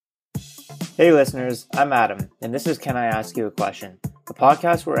Hey listeners, I'm Adam, and this is Can I Ask You a Question? A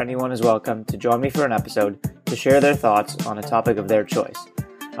podcast where anyone is welcome to join me for an episode to share their thoughts on a topic of their choice.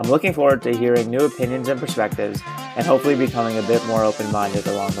 I'm looking forward to hearing new opinions and perspectives, and hopefully becoming a bit more open-minded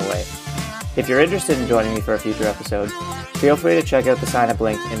along the way. If you're interested in joining me for a future episode, feel free to check out the sign-up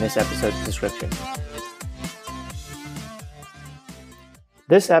link in this episode's description.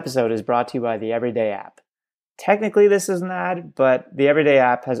 This episode is brought to you by the Everyday app. Technically, this is an ad, but the Everyday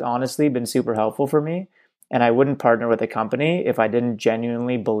app has honestly been super helpful for me, and I wouldn't partner with a company if I didn't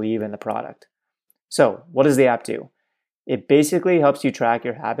genuinely believe in the product. So, what does the app do? It basically helps you track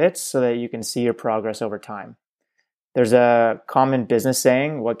your habits so that you can see your progress over time. There's a common business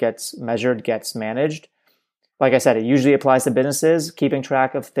saying, what gets measured gets managed. Like I said, it usually applies to businesses, keeping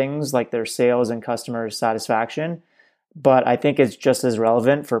track of things like their sales and customer satisfaction, but I think it's just as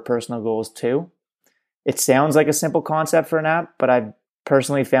relevant for personal goals too. It sounds like a simple concept for an app, but I've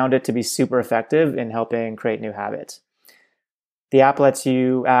personally found it to be super effective in helping create new habits. The app lets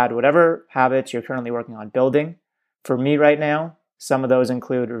you add whatever habits you're currently working on building. For me right now, some of those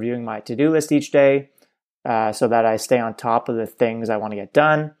include reviewing my to-do list each day so that I stay on top of the things I want to get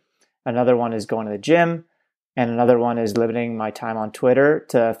done. Another one is going to the gym, and another one is limiting my time on Twitter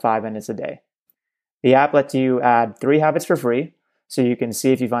to 5 minutes a day. The app lets you add 3 habits for free, so you can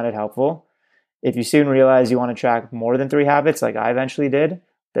see if you find it helpful. If you soon realize you want to track more than 3 habits, like I eventually did,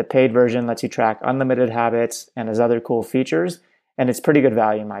 the paid version lets you track unlimited habits and has other cool features, and it's pretty good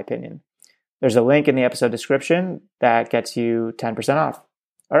value in my opinion. There's a link in the episode description that gets you 10% off.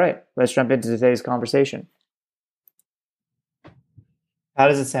 All right, let's jump into today's conversation. How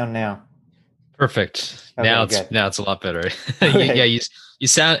does it sound now? Perfect. Okay, now it's a lot better. Okay. You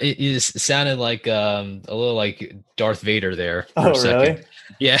sounded like a little like Darth Vader there for Oh, a second. really?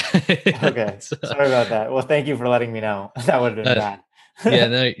 Yeah. Okay. Sorry about that. Well, thank you for letting me know. That would have been bad. Yeah,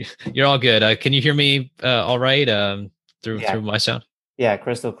 no, you're all good. Can you hear me all right through my sound? Yeah,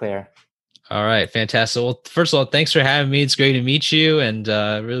 crystal clear. All right, fantastic. Well, first of all, thanks for having me. It's great to meet you, and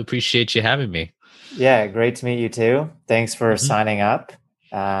I really appreciate you having me. Yeah, great to meet you too. Thanks for Mhm. signing up.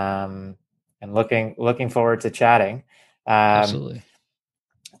 And looking forward to chatting. Absolutely.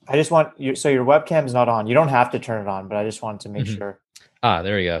 I just want you, so your webcam's not on. You don't have to turn it on, but I just wanted to make Mhm. sure.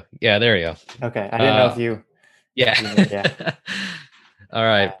 There we go. Yeah, there we go. Okay. I didn't know if you, Yeah. yeah. All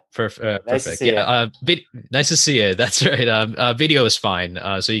right. Nice to Perfect. see you. Yeah. Nice to see you. That's right. Video is fine.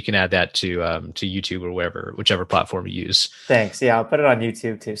 So you can add that to YouTube or whichever platform you use. Thanks. Yeah, I'll put it on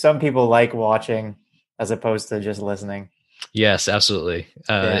YouTube too. Some people like watching as opposed to just listening. Yes, absolutely.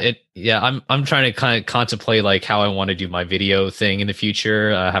 Yeah. I'm trying to kind of contemplate like how I want to do my video thing in the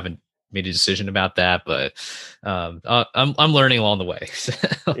future. I haven't made a decision about that, but I'm learning along the way.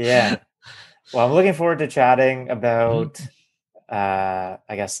 Yeah. Well, I'm looking forward to chatting about Mhm.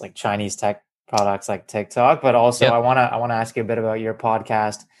 I guess like Chinese tech products like TikTok, but also Yep. I want to ask you a bit about your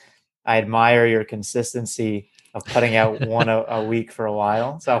podcast. I admire your consistency of putting out one a week for a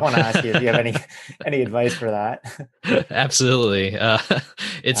while. So I want to ask you if you have any advice for that. Absolutely.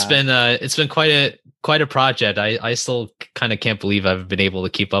 It's been quite a project. I still kind of can't believe I've been able to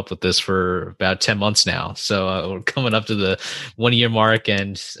keep up with this for about 10 months now. So we're coming up to the 1 year mark,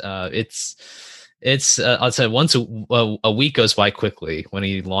 and it's I'll say once a week goes by quickly when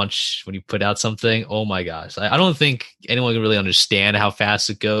you put out something. Oh my gosh. I don't think anyone can really understand how fast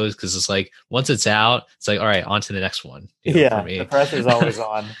it goes, because it's like once it's out, it's like, all right, on to the next one. For me. The pressure's always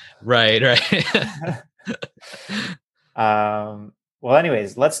on. Right. Well,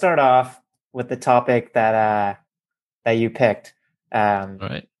 anyways, let's start off with the topic that you picked. All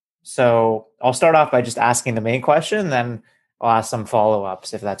right. So I'll start off by just asking the main question, then I'll ask some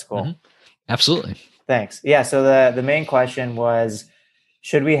follow-ups if that's cool. Mm-hmm. Absolutely. Thanks. Yeah. So the main question was,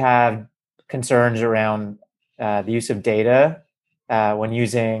 should we have concerns around the use of data when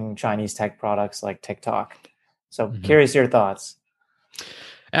using Chinese tech products like TikTok? So curious your thoughts.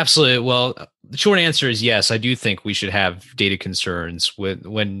 Absolutely. Well, the short answer is yes. I do think we should have data concerns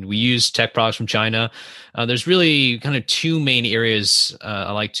when we use tech products from China. There's really kind of 2 main areas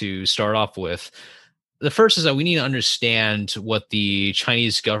I like to start off with. The first is that we need to understand what the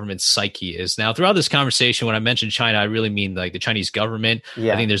Chinese government's psyche is. Now, throughout this conversation, when I mention China, I really mean like the Chinese government.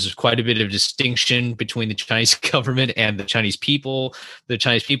 Yeah. I think there's quite a bit of distinction between the Chinese government and the Chinese people. The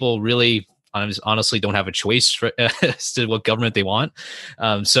Chinese people really honestly don't have a choice as to what government they want.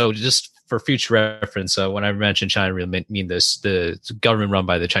 So just for future reference, when I mention China, I really mean the government run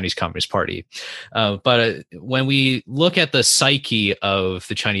by the Chinese Communist Party. But when we look at the psyche of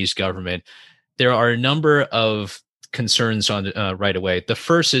the Chinese government, there are a number of concerns on right away. The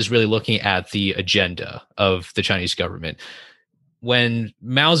first is really looking at the agenda of the Chinese government. when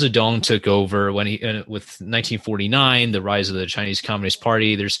Mao Zedong took over, when he with 1949, the rise of the Chinese Communist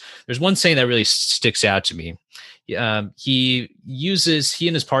Party, there's one saying that really sticks out to me. He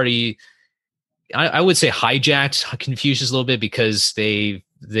and his party, I would say, hijacked Confucius a little bit because they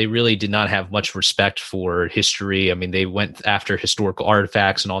really did not have much respect for history. I mean, they went after historical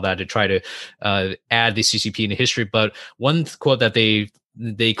artifacts and all that to try to add the CCP into history. But one quote that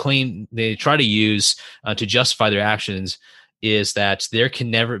they claim they try to use to justify their actions is that there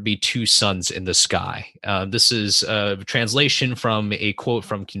can never be two suns in the sky. This is a translation from a quote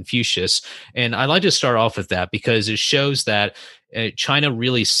from Confucius. And I'd like to start off with that because it shows that China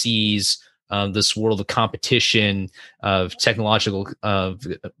really sees this world of competition, of technological,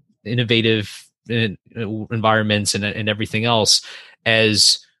 innovative environments and everything else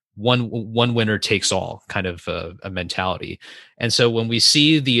as one winner takes all kind of a mentality. And so when we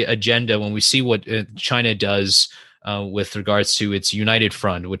see the agenda, when we see what China does with regards to its United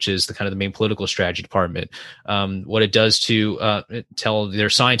Front, which is the kind of the main political strategy department, what it does to tell their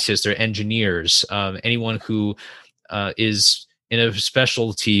scientists, their engineers, anyone who is in a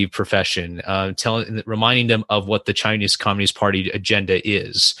specialty profession, reminding them of what the Chinese Communist Party agenda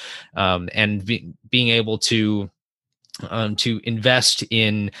is, and being able to invest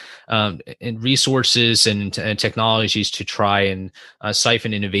in resources and technologies to try and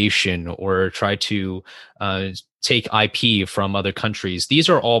siphon innovation or try to take IP from other countries. These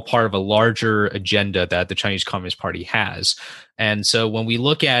are all part of a larger agenda that the Chinese Communist Party has. And so when we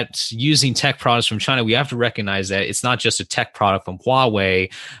look at using tech products from China, we have to recognize that it's not just a tech product from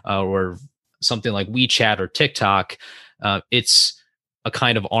Huawei or something like WeChat or TikTok. It's a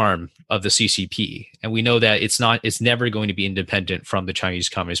kind of arm of the CCP. And we know that it's never going to be independent from the Chinese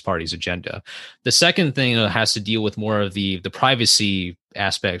Communist Party's agenda. The second thing has to deal with more of the privacy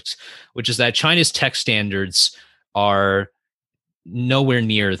aspect, which is that China's tech standards are nowhere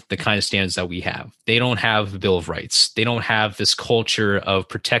near the kind of standards that we have. They don't have a Bill of Rights. They don't have this culture of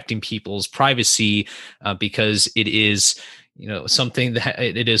protecting people's privacy because it is, something that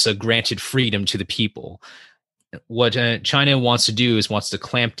it is a granted freedom to the people. What China wants to do is wants to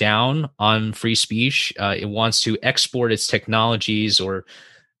clamp down on free speech. It wants to export its technologies, or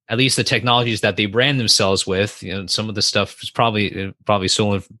at least the technologies that they brand themselves with. Some of the stuff is probably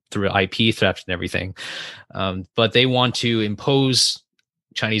stolen through IP theft and everything. But they want to impose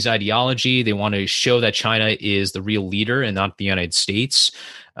Chinese ideology. They want to show that China is the real leader and not the United States.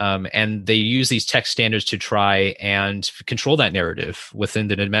 And they use these tech standards to try and control that narrative within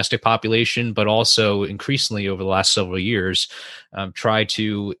the domestic population, but also increasingly over the last several years, try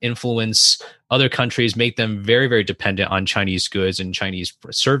to influence other countries, make them very, very dependent on Chinese goods and Chinese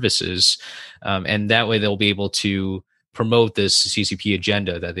services. And that way they'll be able to promote this CCP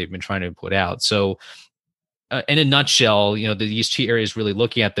agenda that they've been trying to put out. So in a nutshell, these two areas really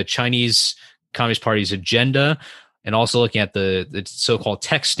looking at the Chinese Communist Party's agenda and also looking at the so-called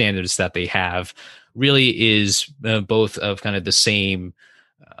tech standards that they have really is both of kind of the same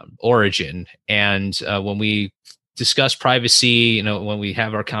origin. And when we discuss privacy, when we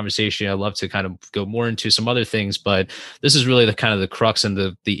have our conversation, I'd love to kind of go more into some other things, but this is really the kind of the crux and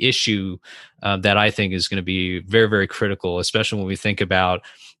the issue that I think is going to be very, very critical, especially when we think about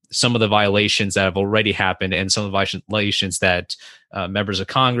some of the violations that have already happened and some of the violations that members of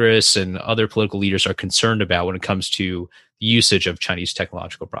Congress and other political leaders are concerned about when it comes to the usage of Chinese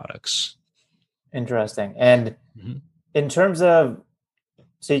technological products. Interesting. And in terms of,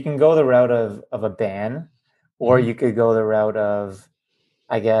 so you can go the route of a ban, or you could go the route of,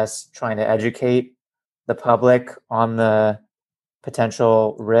 I guess, trying to educate the public on the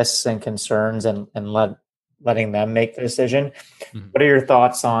potential risks and concerns and letting them make the decision. What are your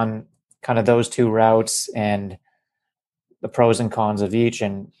thoughts on kind of those two routes and the pros and cons of each?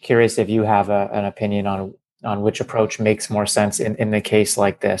 And curious if you have an opinion on which approach makes more sense in the case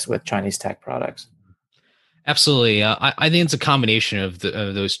like this with Chinese tech products. Absolutely. I think it's a combination of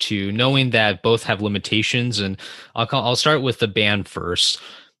those two, knowing that both have limitations. And I'll start with the ban first.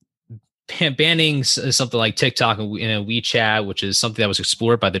 Banning something like TikTok and WeChat, which is something that was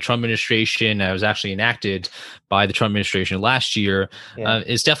explored by the Trump administration, that was actually enacted by the Trump administration last year,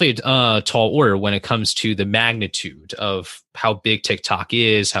 is definitely a tall order when it comes to the magnitude of how big TikTok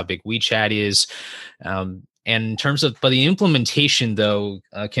is, how big WeChat is. And in terms of, but the implementation though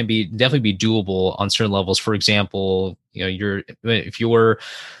can definitely be doable on certain levels. For example, if you're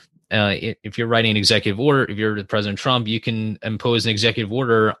writing an executive order, if you're President Trump, you can impose an executive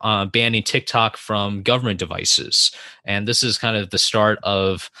order banning TikTok from government devices. And this is kind of the start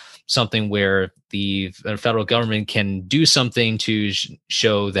of something where the federal government can do something to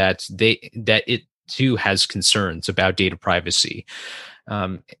show that it too has concerns about data privacy.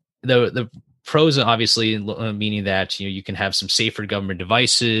 Um, the pros, obviously, meaning that you can have some safer government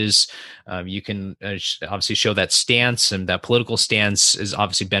devices. You can obviously show that stance, and that political stance is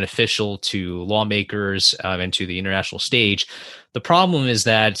obviously beneficial to lawmakers and to the international stage. The problem is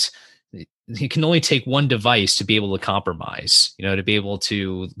that you can only take one device to be able to compromise, to be able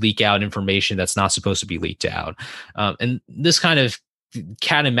to leak out information that's not supposed to be leaked out. And this kind of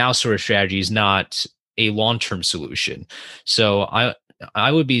cat and mouse sort of strategy is not a long-term solution. So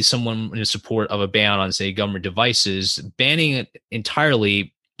I would be someone in support of a ban on, say, government devices. Banning it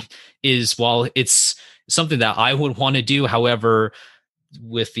entirely is, while it's something that I would want to do, however,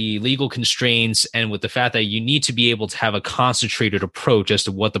 with the legal constraints and with the fact that you need to be able to have a concentrated approach as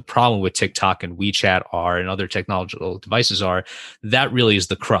to what the problem with TikTok and WeChat are and other technological devices are, that really is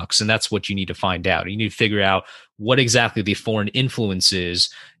the crux. And that's what you need to find out. You need to figure out what exactly the foreign influence is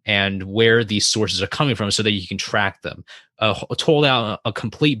and where these sources are coming from so that you can track them. Told out a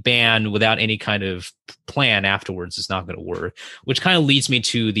complete ban without any kind of plan afterwards is not going to work, which kind of leads me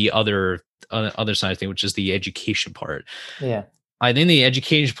to the other side of thing, which is the education part. Yeah. I think the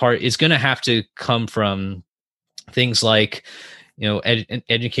education part is going to have to come from things like,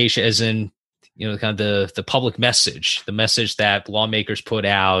 education as in, kind of the public message, the message that lawmakers put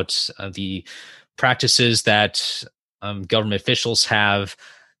out, the practices that government officials have.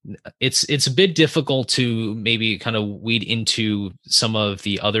 It's a bit difficult to maybe kind of weed into some of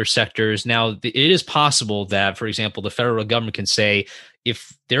the other sectors. Now, it is possible that, for example, the federal government can say,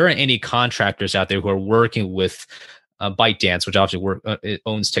 if there are any contractors out there who are working with ByteDance, which obviously it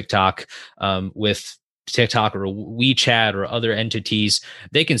owns TikTok, with TikTok or WeChat or other entities,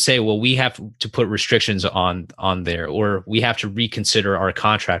 they can say, well, we have to put restrictions on there, or we have to reconsider our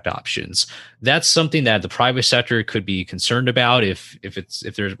contract options. That's something that the private sector could be concerned about if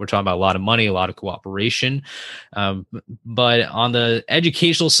we're talking about a lot of money, a lot of cooperation. But on the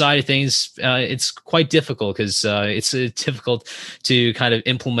educational side of things, it's quite difficult because it's difficult to kind of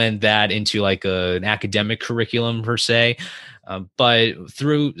implement that into like an academic curriculum per se. But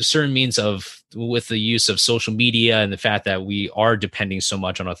through certain means with the use of social media and the fact that we are depending so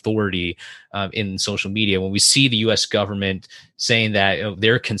much on authority in social media, when we see the U.S. government saying that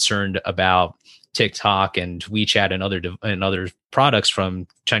they're concerned about TikTok and WeChat and other products from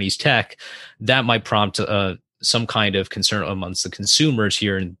Chinese tech, that might prompt some kind of concern amongst the consumers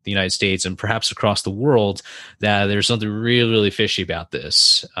here in the United States and perhaps across the world that there's something really, really fishy about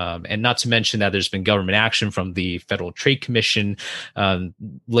this. And not to mention that there's been government action from the Federal Trade Commission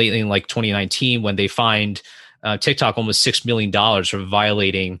lately in like 2019 when they fined TikTok almost $6 million for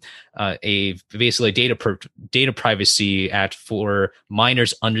violating basically data privacy act for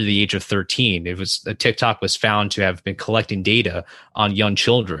minors under the age of 13. TikTok was found to have been collecting data on young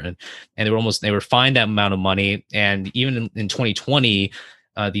children, and they were fined that amount of money. And even in 2020,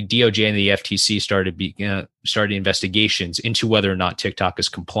 the DOJ and the FTC started investigations into whether or not TikTok is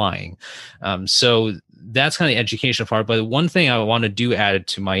complying. So that's kind of the educational part. But one thing I want to do add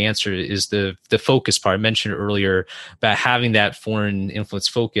to my answer is the focus part. I mentioned earlier about having that foreign influence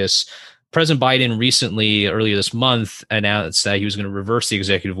focus. President Biden recently, earlier this month, announced that he was going to reverse the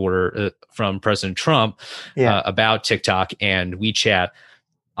executive order from President Trump about TikTok and WeChat.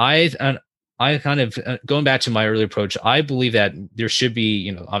 I kind of going back to my earlier approach, I believe that there should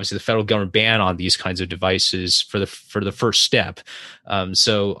be, obviously the federal government ban on these kinds of devices for the first step.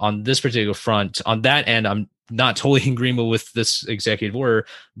 So on this particular front, on that end, I'm not totally in agreement with this executive order,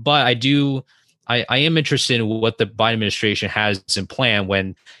 but I am interested in what the Biden administration has in plan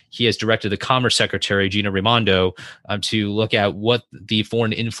when he has directed the Commerce Secretary, Gina Raimondo, to look at what the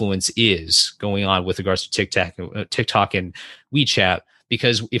foreign influence is going on with regards to TikTok and WeChat.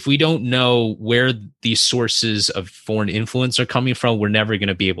 Because if we don't know where these sources of foreign influence are coming from, we're never going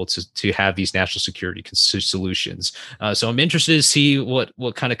to be able to have these national security solutions. So I'm interested to see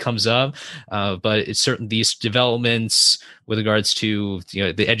what kind of comes up. But it's certain these developments with regards to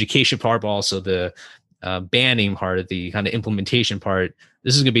the education part, but also the banning part of the kind of implementation part.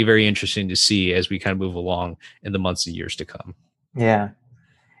 This is going to be very interesting to see as we kind of move along in the months and years to come. Yeah,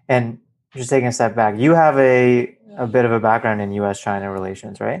 and just taking a step back, you have a bit of a background in U.S.-China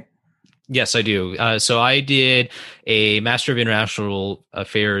relations, right? Yes, I do. So I did a Master of International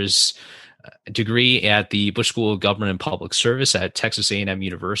Affairs degree at the Bush School of Government and Public Service at Texas A&M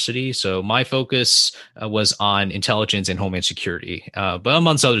University. So my focus was on intelligence and homeland security, but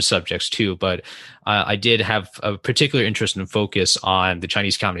amongst other subjects too. But I did have a particular interest and focus on the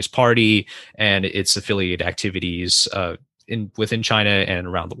Chinese Communist Party and its affiliated activities within China and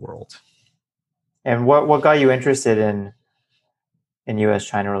around the world. And what got you interested in in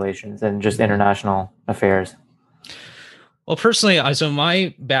U.S.-China relations and just international affairs? Well, personally, so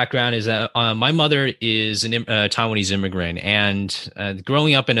my background is that my mother is a Taiwanese immigrant, and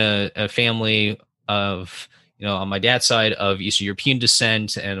growing up in a family of, on my dad's side of Eastern European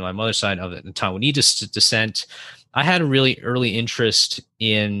descent and my mother's side of Taiwanese descent, I had a really early interest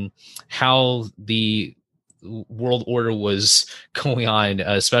in how the world order was going on,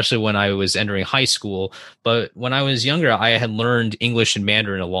 especially when I was entering high school. But when I was younger, I had learned English and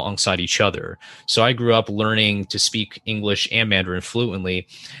Mandarin alongside each other. So I grew up learning to speak English and Mandarin fluently.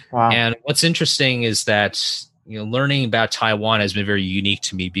 Wow. And what's interesting is that, learning about Taiwan has been very unique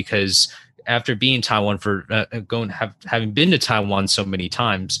to me, because after being in Taiwan for having been to Taiwan so many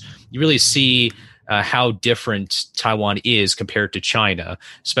times, you really see how different Taiwan is compared to China,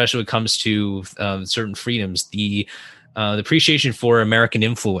 especially when it comes to certain freedoms. The appreciation for American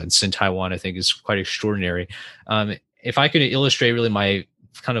influence in Taiwan, I think, is quite extraordinary. If I could illustrate really my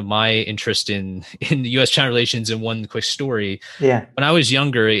interest in the U.S.-China relations in one quick story. Yeah. When I was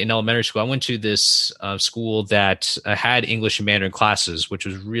younger in elementary school, I went to this school that had English and Mandarin classes, which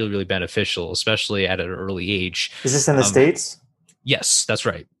was really, really beneficial, especially at an early age. Is this in the States? Yes, that's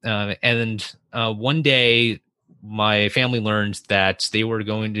right. And one day, my family learned that they were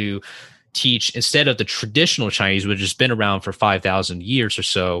going to teach, instead of the traditional Chinese, which has been around for 5,000 years or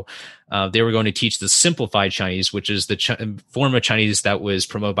so, they were going to teach the simplified Chinese, which is the form of Chinese that was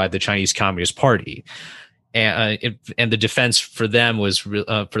promoted by the Chinese Communist Party. And the defense for them was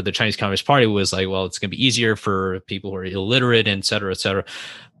for the Chinese Communist Party was like, well, it's going to be easier for people who are illiterate, et cetera, et cetera.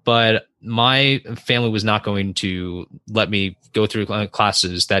 But my family was not going to let me go through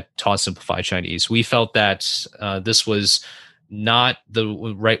classes that taught simplified Chinese. We felt that this was not the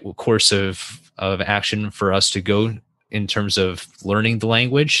right course of action for us to go in terms of learning the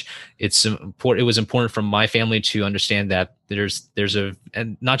language. It was important for my family to understand that there's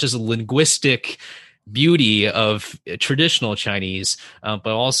and not just a linguistic beauty of traditional Chinese, but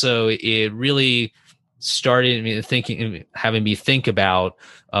also it really started having me think about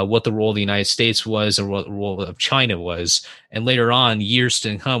what the role of the United States was and what the role of China was. And later on, years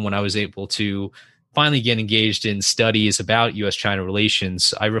to come, when I was able to finally get engaged in studies about U.S.-China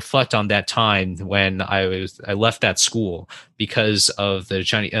relations, I reflect on that time when I left that school because of the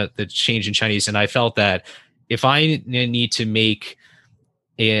change in Chinese, and I felt that if I need to make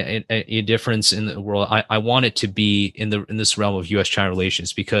a difference in the world, I want it to be in this realm of U.S.-China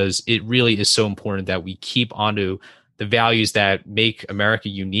relations, because it really is so important that we keep onto the values that make America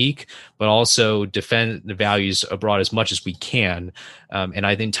unique, but also defend the values abroad as much as we can. And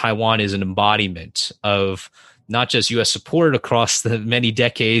I think Taiwan is an embodiment of not just U.S. support across the many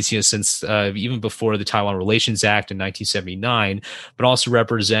decades, since even before the Taiwan Relations Act in 1979, but also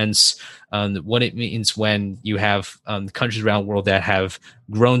represents what it means when you have countries around the world that have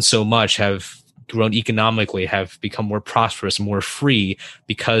grown so much, have grown economically, have become more prosperous, more free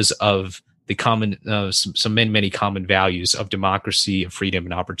because of the common, many common values of democracy, of freedom,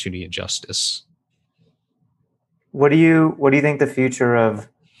 and opportunity and justice. What do you think the future of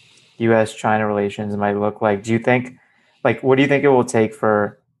U.S.-China relations might look like? Do you think, what do you think it will take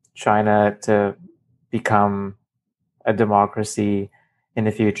for China to become a democracy in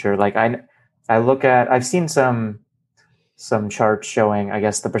the future? I've seen some charts showing, I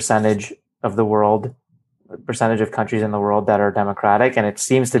guess, the percentage of countries in the world that are democratic, and it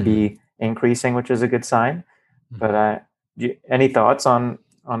seems to be increasing, which is a good sign. But any thoughts on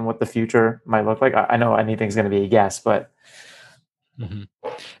what the future might look like? I know anything's going to be a guess, but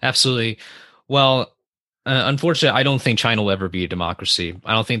Absolutely. Well, unfortunately, I don't think China will ever be a democracy.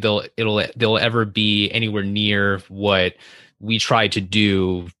 I don't think they'll ever be anywhere near what we tried to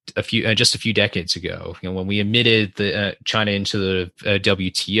do just a few decades ago. When we admitted China into the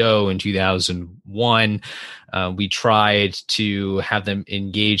WTO in 2001, we tried to have them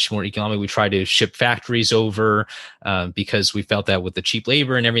engage more economically. We tried to ship factories over because we felt that with the cheap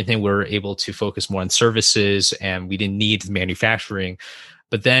labor and everything, we were able to focus more on services, and we didn't need the manufacturing.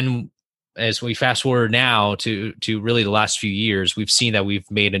 But then, as we fast forward now to really the last few years, we've seen that we've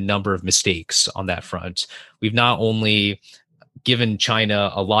made a number of mistakes on that front. We've not only given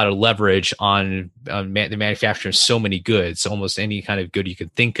China a lot of leverage on the manufacture of so many goods, almost any kind of good you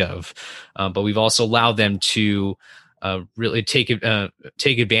could think of, but we've also allowed them to really take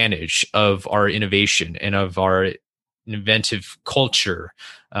advantage of our innovation and of our inventive culture,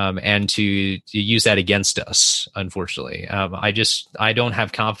 and to use that against us. Unfortunately, I don't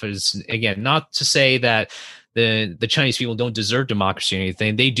have confidence. Again, not to say that the Chinese people don't deserve democracy or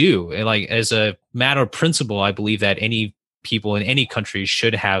anything. They do. And as a matter of principle, I believe that any people in any country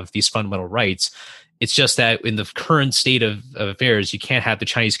should have these fundamental rights. It's just that in the current state of affairs, you can't have the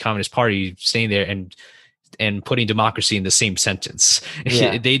Chinese Communist Party staying there and putting democracy in the same sentence.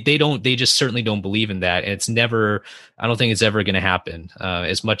 Yeah. They just certainly don't believe in that. And it's never, I don't think it's ever going to happen.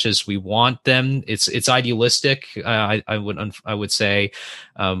 As much as we want them, it's idealistic. I would say,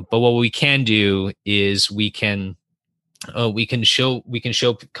 but what we can do is we can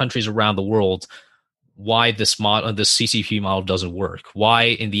show countries around the world why this CCP model doesn't work. Why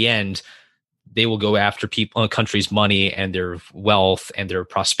in the end they will go after people, countries' money and their wealth and their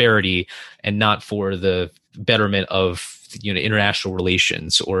prosperity, and not for the betterment of international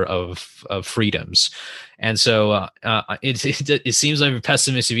relations or of freedoms. And so it seems like a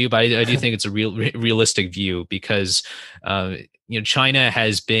pessimistic view, but I do think it's a realistic view, because China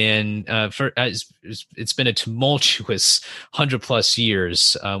has been it's been a tumultuous 100+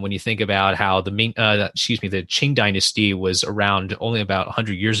 years when you think about how the Qing dynasty was around only about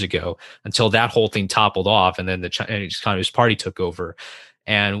 100 years ago, until that whole thing toppled off, and then the Chinese Communist Party took over.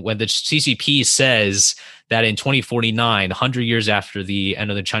 And when the CCP says that in 2049, 100 years after the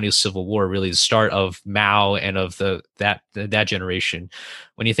end of the Chinese Civil War, really the start of Mao and of that generation,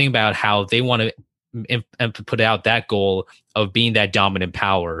 when you think about how they want to put out that goal of being that dominant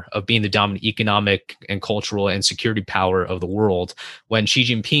power, of being the dominant economic and cultural and security power of the world, when Xi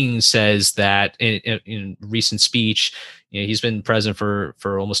Jinping says that in recent speech, he's been president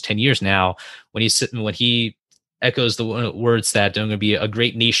for almost 10 years now, when he echoes the words that they're going to be a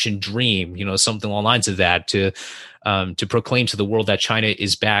great nation dream, something along the lines of that, to proclaim to the world that China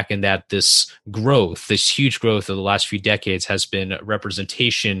is back, and that this huge growth of the last few decades has been a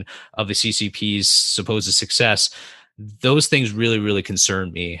representation of the CCP's supposed success. Those things really, really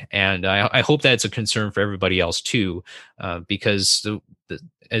concern me. And I hope that it's a concern for everybody else too, because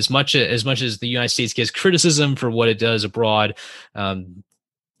as much as the United States gets criticism for what it does abroad,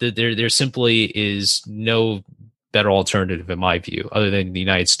 there simply is no better alternative, in my view, other than the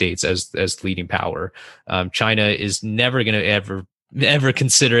United States as leading power. China is never going to ever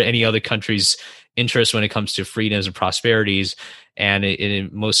consider any other country's interest when it comes to freedoms and prosperities, and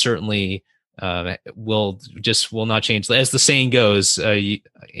it most certainly will not change. As the saying goes, like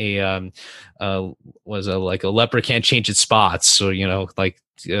a leopard can't change its spots. So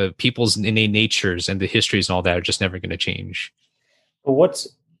people's innate natures and the histories and all that are just never going to change. But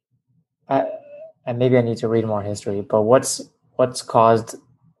and maybe I need to read more history, but what's caused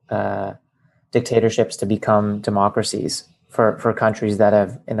dictatorships to become democracies for countries that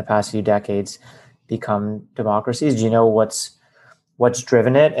have in the past few decades become democracies? Do you know what's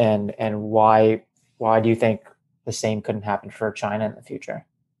driven it, and why do you think the same couldn't happen for China in the future?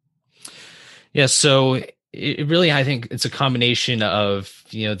 Yeah, so it really, I think it's a combination of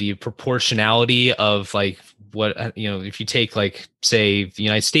the proportionality of what if you take say the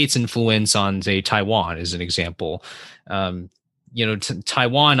United States influence on say Taiwan as an example.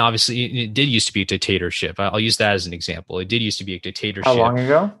 Taiwan obviously it did used to be a dictatorship. I'll use that as an example. It did used to be a dictatorship. How long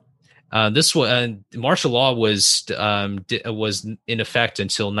ago? This martial law was in effect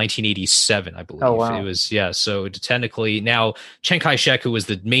until 1987, I believe. Oh, wow. It was, yeah. So technically, now Chiang Kai-shek, who was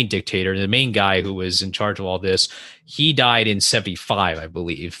the main dictator, the main guy who was in charge of all this, he died in 75, I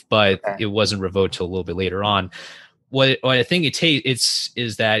believe, but It wasn't revoked till a little bit later on. What I think it takes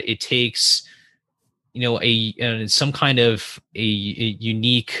is that it takes some kind of a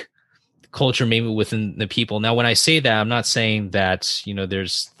unique culture maybe within the people. Now, when I say that, I'm not saying that,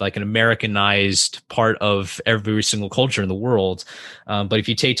 there's like an Americanized part of every single culture in the world. But if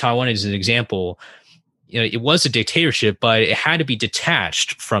you take Taiwan as an example, it was a dictatorship, but it had to be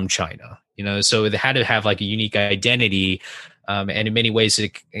detached from China, so it had to have like a unique identity. And in many ways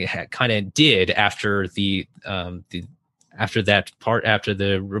it kind of did after after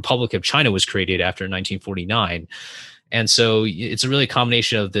the Republic of China was created after 1949. And so it's a really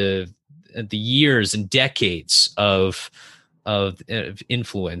combination of the years and decades of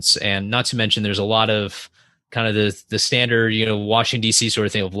influence, and not to mention there's a lot of kind of the standard Washington D.C. sort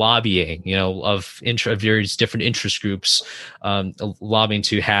of thing of lobbying, of various different interest groups lobbying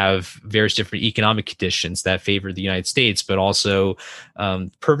to have various different economic conditions that favor the United States, but also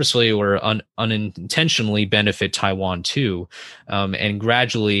purposefully or unintentionally benefit Taiwan too. And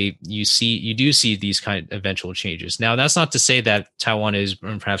gradually you do see these kind of eventual changes. Now, that's not to say that Taiwan is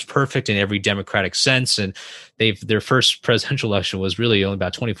perhaps perfect in every democratic sense, and their first presidential election was really only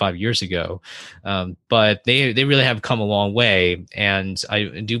about 25 years ago, but they really have come a long way. And I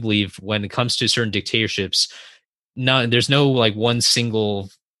do believe when it comes to certain dictatorships, there's no like one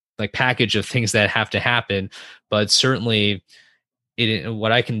single like package of things that have to happen, but certainly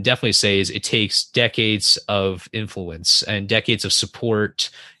what I can definitely say is it takes decades of influence and decades of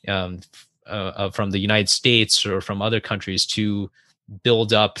support from the United States or from other countries to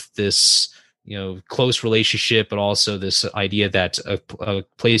build up this close relationship, but also this idea that a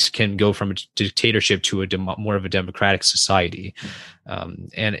place can go from a dictatorship to more of a democratic society. And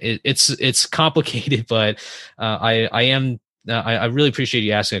it's complicated, but I really appreciate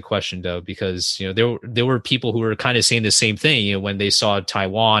you asking a question, though, because there were people who were kind of saying the same thing when they saw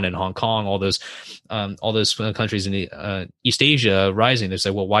Taiwan and Hong Kong, all those countries in the East Asia rising. They say,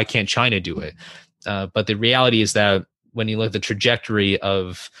 well, why can't China do it? But the reality is that when you look at the trajectory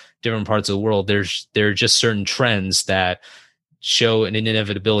of different parts of the world, there are just certain trends that show an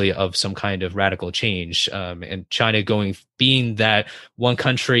inevitability of some kind of radical change. And China being that one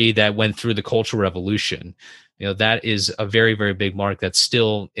country that went through the Cultural Revolution, that is a very, very big mark that's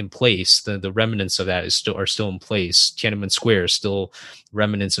still in place. The remnants of that are still in place. Tiananmen Square is still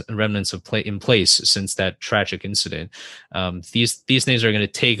remnants in place since that tragic incident. These things are going to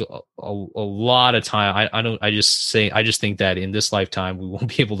take a lot of time. I just think that in this lifetime we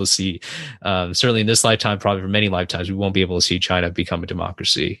won't be able to see. Certainly in this lifetime, probably for many lifetimes, we won't be able to see China become a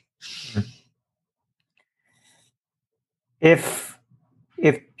democracy. If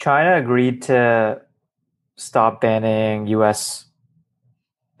China agreed to stop banning U.S.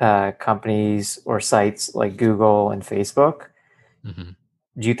 Companies or sites like Google and Facebook,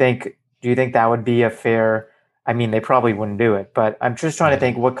 do you think that would be a fair? I mean, they probably wouldn't do it, but I'm just trying to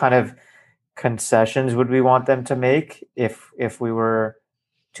think what kind of concessions would we want them to make if we were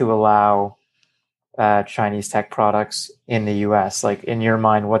to allow Chinese tech products in the U.S. Like, in your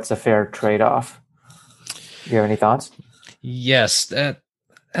mind, what's a fair trade-off? Do you have any thoughts? Yes,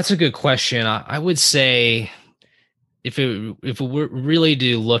 that's a good question. I would say if we were really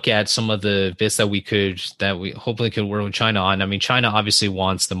to look at some of the bits that we hopefully could work with China on. I mean, China obviously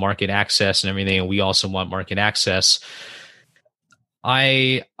wants the market access and everything, and we also want market access.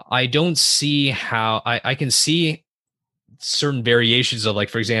 I don't see how I can see certain variations of, like,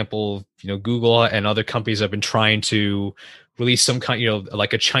 for example, Google and other companies have been trying to release some kind,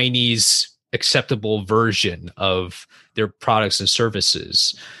 like a Chinese acceptable version of their products and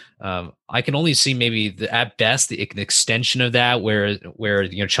services. I can only see maybe at best an extension of that, where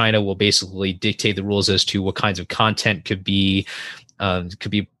China will basically dictate the rules as to what kinds of content could be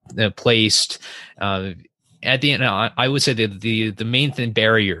placed. At the end, I would say that the main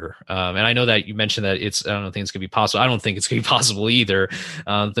barrier, and I know that you mentioned that I don't think it's going to be possible. I don't think it's going to be possible either.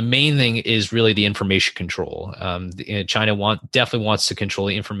 The main thing is really the information control. China definitely wants to control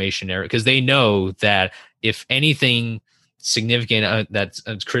the information area, because they know that if anything significant, that's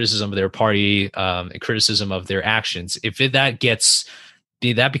criticism of their party, criticism of their actions, if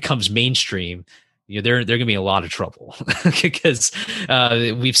that becomes mainstream, they're going to be in a lot of trouble. Because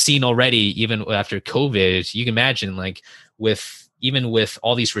we've seen already, even after COVID, you can imagine, like, even with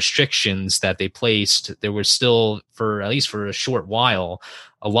all these restrictions that they placed, there was still, at least for a short while,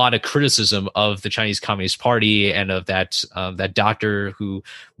 a lot of criticism of the Chinese Communist Party and of that doctor who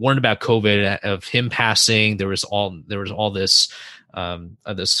warned about COVID, of him passing. There was all this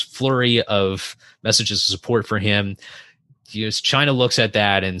this flurry of messages of support for him. China looks at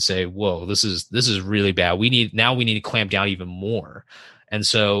that and say, "Whoa, this is really bad. We need to clamp down even more." And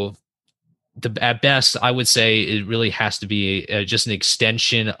so, at best, I would say it really has to be just an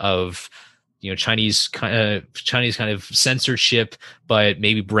extension of Chinese kind of censorship, but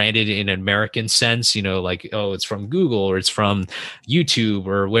maybe branded in an American sense. Like, oh, it's from Google or it's from YouTube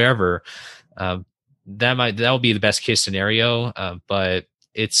or wherever. That will be the best case scenario, but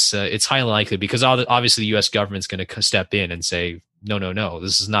it's highly likely, because obviously the U.S. government's going to step in and say, no,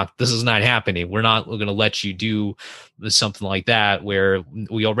 this is not happening. We're going to let you do something like that, where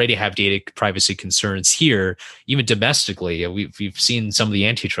we already have data privacy concerns here, even domestically. We've seen some of the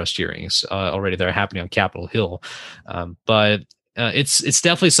antitrust hearings already that are happening on Capitol Hill, but it's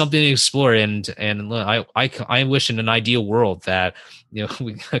definitely something to explore. And I wish in an ideal world that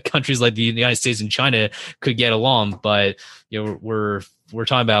countries like the United States and China could get along, but we're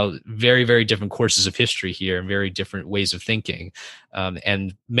talking about very, very different courses of history here and very different ways of thinking.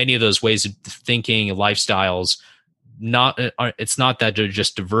 And many of those ways of thinking and lifestyles, it's not that they're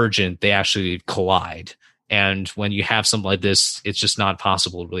just divergent, they actually collide. And when you have something like this, it's just not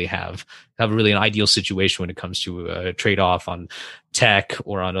possible to really have really an ideal situation when it comes to a trade-off on tech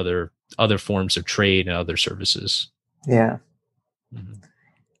or on other forms of trade and other services. Yeah. Mm-hmm.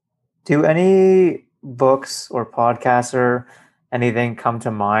 Do any books or podcasts or anything come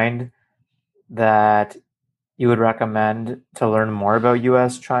to mind that you would recommend to learn more about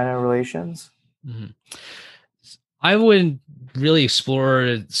U.S.-China relations? Mm-hmm. I would really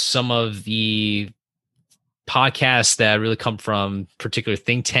explore some of the podcasts that really come from particular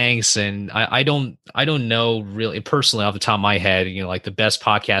think tanks, and I don't know really personally off the top of my head, like the best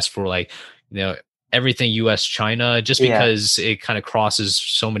podcast for like, everything US China, just Yeah. because it kind of crosses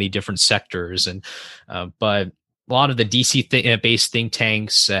so many different sectors. And but a lot of the DC based think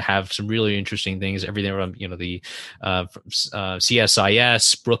tanks have some really interesting things. Everything from the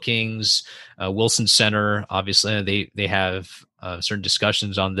CSIS, Brookings, Wilson Center. Obviously, they have certain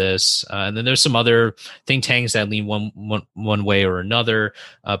discussions on this, and then there's some other think tanks that lean one way or another,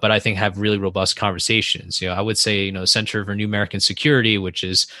 but I think have really robust conversations. I would say Center for New American Security, which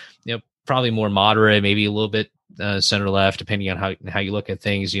is probably more moderate, maybe a little bit center left, depending on how you look at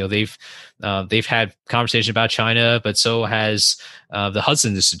things. They've had conversation about China, but so has the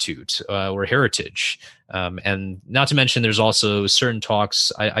Hudson Institute or Heritage, and not to mention there's also certain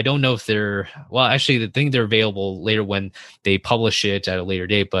talks. I don't know if actually I think they're available later when they publish it at a later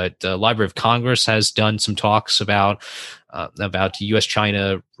date. But Library of Congress has done some talks about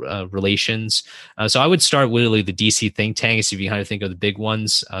U.S.-China relations. So I would start with really the DC think tanks. If you kind of think of the big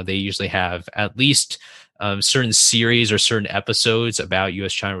ones, they usually have at least certain series or certain episodes about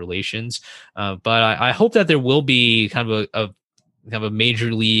U.S.-China relations. But I hope that there will be kind of a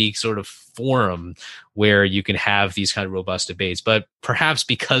major league sort of forum where you can have these kind of robust debates. But perhaps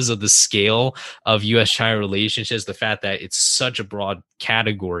because of the scale of US-China relationships, the fact that it's such a broad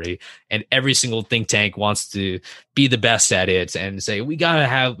category and every single think tank wants to be the best at it and say, we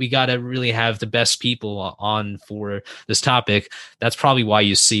gotta really have the best people on for this topic. That's probably why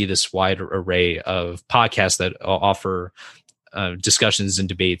you see this wide array of podcasts that offer discussions and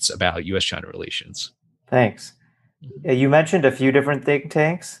debates about US-China relations. Thanks. You mentioned a few different think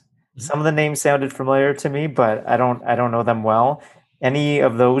tanks. Some of the names sounded familiar to me, but I don't know them well. Any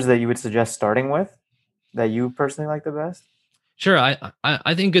of those that you would suggest starting with that you personally like the best? Sure.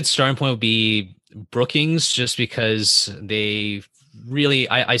 I think a good starting point would be Brookings, just because they really,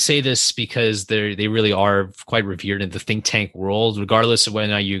 I say this because they really are quite revered in the think tank world, regardless of whether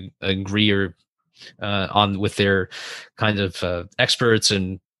or not you agree or on with their kind of experts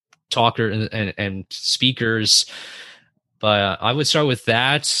and talkers and speakers. But I would start with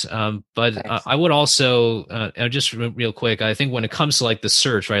that. But I would also, just real quick, I think when it comes to like the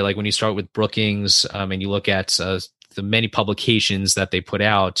search, right? Like when you start with Brookings and you look at the many publications that they put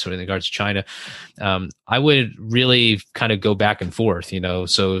out in regards to China, I would really kind of go back and forth,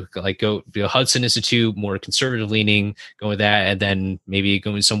 so like go the Hudson Institute, more conservative leaning, go with that, and then maybe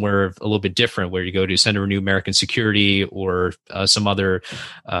going somewhere a little bit different where you go to Center for New American Security or some other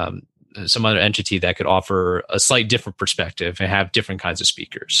entity that could offer a slight different perspective and have different kinds of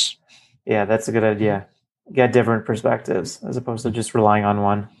speakers. Yeah, that's a good idea. Get different perspectives as opposed to just relying on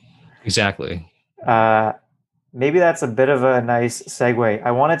one. Exactly. Maybe that's a bit of a nice segue.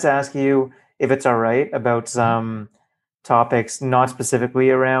 I wanted to ask you, if it's all right, about some topics, not specifically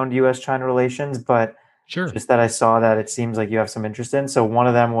around US-China relations, but sure, just that I saw that it seems like you have some interest in. So one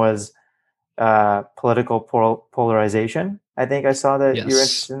of them was political polarization. I think I saw that you're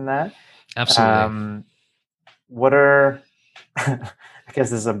interested in that. Absolutely. What are, I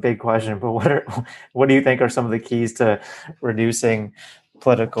guess this is a big question, but what do you think are some of the keys to reducing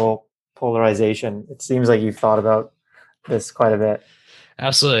political polarization? It seems like you've thought about this quite a bit.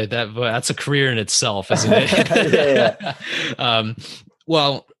 Absolutely. That's a career in itself, isn't it? Yeah.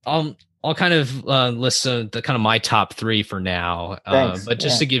 Well, I'll kind of list the kind of my top three for now. But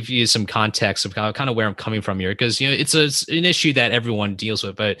just to give you some context of kind of where I'm coming from here, because it's an issue that everyone deals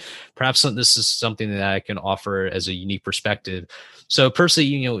with, but perhaps this is something that I can offer as a unique perspective. So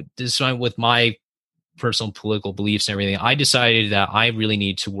personally, this one with my personal political beliefs and everything, I decided that I really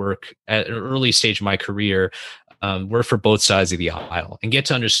need to work at an early stage of my career, work for both sides of the aisle and get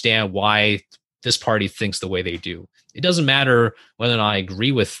to understand why this party thinks the way they do. It doesn't matter whether or not I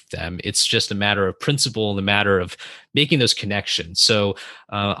agree with them. It's just a matter of principle and a matter of making those connections. So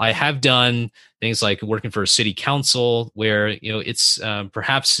I have done things like working for a city council where, it's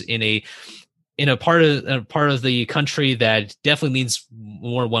perhaps in a part of the country that definitely leans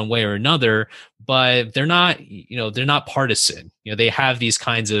more one way or another, but they're not partisan. They have these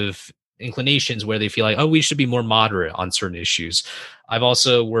kinds of inclinations where they feel like, oh, we should be more moderate on certain issues. I've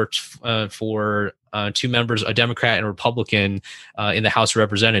also worked for two members, a Democrat and a Republican, in the House of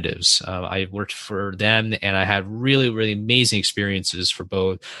Representatives. I worked for them, and I had really, really amazing experiences for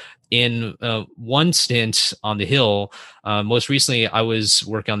both. In one stint on the Hill, most recently, I was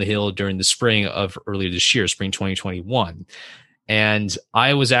working on the Hill during the spring of earlier this year, spring 2021. And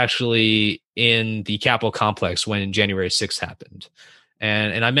I was actually in the Capitol complex when January 6th happened.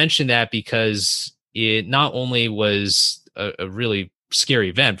 And I mentioned that because it not only was a really scary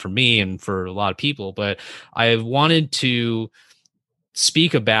event for me and for a lot of people. But I wanted to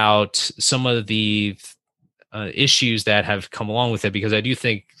speak about some of the issues that have come along with it, because I do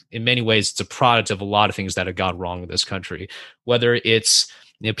think in many ways it's a product of a lot of things that have gone wrong in this country, whether it's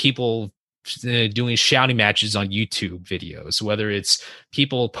people doing shouting matches on YouTube videos, whether it's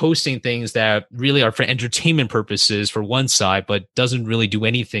people posting things that really are for entertainment purposes for one side, but doesn't really do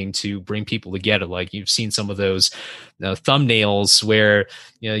anything to bring people together. Like you've seen some of those thumbnails where,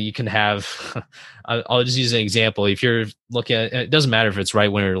 you can have, I'll just use an example. If you're looking at, it doesn't matter if it's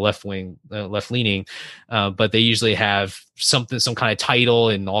right wing or left leaning, but they usually have some kind of title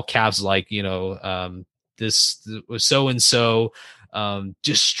in all caps, like, this so-and-so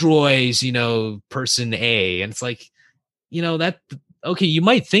destroys, person A. And it's like, that, okay, you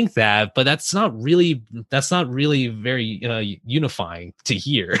might think that, but that's not really very unifying to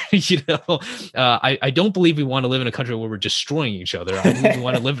hear. I don't believe we want to live in a country where we're destroying each other. I believe we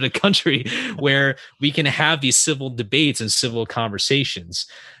want to live in a country where we can have these civil debates and civil conversations.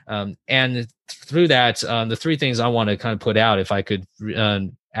 And through that, the three things I want to kind of put out, if I could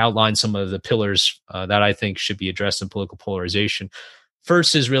outline some of the pillars that I think should be addressed in political polarization.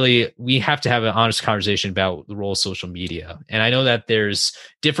 First is really, we have to have an honest conversation about the role of social media. And I know that there's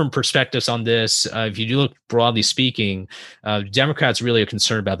different perspectives on this. If you do look broadly speaking, Democrats really are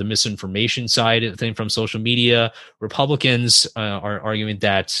concerned about the misinformation side of thing from social media. Republicans are arguing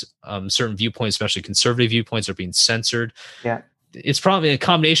that certain viewpoints, especially conservative viewpoints, are being censored. Yeah. It's probably a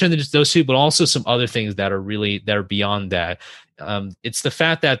combination of those two, but also some other things that are beyond that. It's the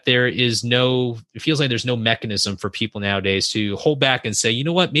fact that it feels like there's no mechanism for people nowadays to hold back and say, you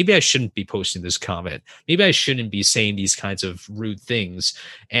know what, maybe I shouldn't be posting this comment. Maybe I shouldn't be saying these kinds of rude things,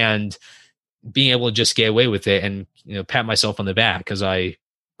 and being able to just get away with it and, pat myself on the back because I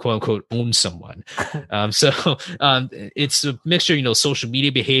quote unquote own someone. It's a mixture, social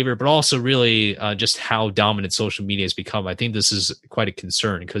media behavior, but also really just how dominant social media has become. I think this is quite a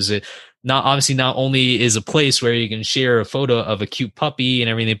concern because it not only is a place where you can share a photo of a cute puppy and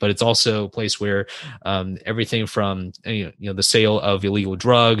everything, but it's also a place where everything from the sale of illegal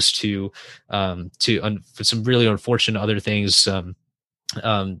drugs to some really unfortunate other things,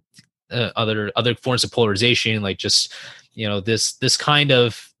 other forms of polarization, like just this kind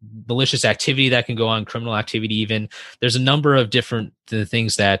of malicious activity that can go on, criminal activity even. There's a number of different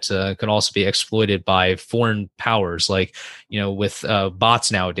things that can also be exploited by foreign powers, like with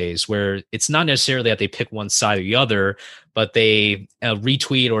bots nowadays, where it's not necessarily that they pick one side or the other, but they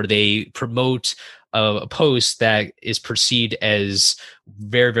retweet or they promote a post that is perceived as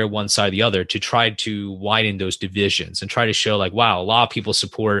very, very one side or the other, to try to widen those divisions and try to show like, wow, a lot of people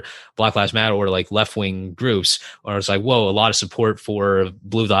support Black Lives Matter or like left-wing groups, or it's like, whoa, a lot of support for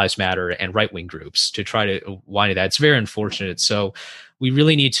Blue Lives Matter and right-wing groups, to try to widen that. It's very unfortunate. So we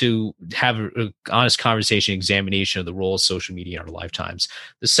really need to have an honest conversation, examination of the role of social media in our lifetimes.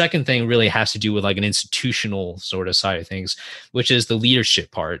 The second thing really has to do with like an institutional sort of side of things, which is the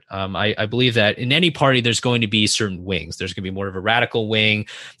leadership part. I believe that in any party, there's going to be certain wings. There's going to be more of a radical wing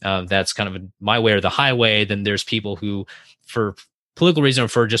that's kind of my way or the highway. Then there's people who, for political reason or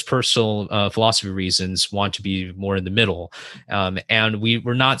for just personal philosophy reasons, want to be more in the middle. And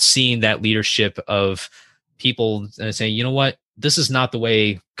we're not seeing that leadership of people saying, you know what, this is not the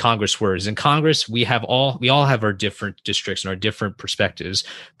way Congress works. In Congress, we all have our different districts and our different perspectives,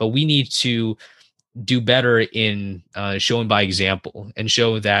 but we need to do better in showing by example, and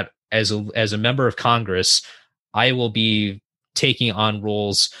show that as a member of Congress, I will be taking on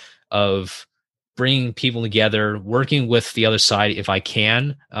roles of bringing people together, working with the other side if I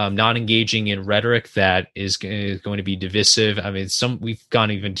can, not engaging in rhetoric that is going to be divisive. I mean, we've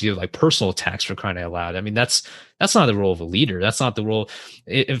gone even to like personal attacks, for crying out loud. I mean, that's not the role of a leader. That's not the role.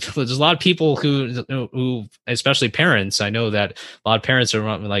 If there's a lot of people who, especially parents, I know that a lot of parents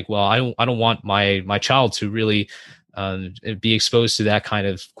are like, well, I don't want my child to really be exposed to that kind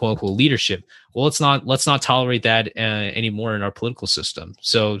of quote unquote leadership. Well, let's not tolerate that anymore in our political system.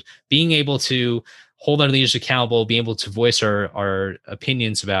 So being able to hold our leaders accountable, being able to voice our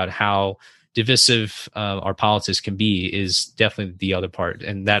opinions about how divisive our politics can be is definitely the other part.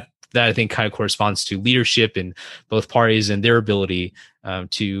 And that I think kind of corresponds to leadership in both parties and their ability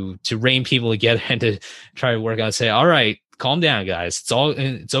to rein people together and to try to work out and say, all right, calm down, guys.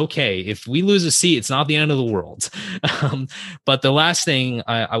 It's okay. If we lose a seat, it's not the end of the world. But the last thing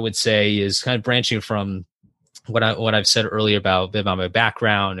I would say is kind of branching from what I've said earlier about my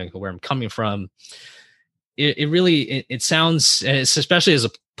background and where I'm coming from. It sounds, especially as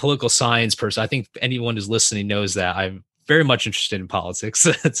a political science person, I think anyone who's listening knows that I'm very much interested in politics.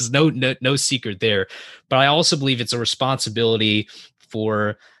 It's no secret there. But I also believe it's a responsibility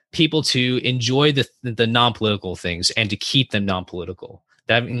for people to enjoy the non-political things and to keep them non-political.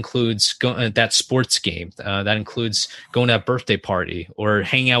 That includes that sports game. That includes going to a birthday party or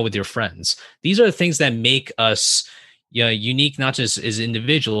hanging out with your friends. These are the things that make us unique, not just as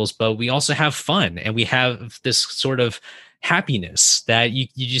individuals, but we also have fun and we have this sort of happiness that you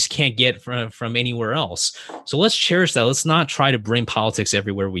just can't get from anywhere else. So let's cherish that. Let's not try to bring politics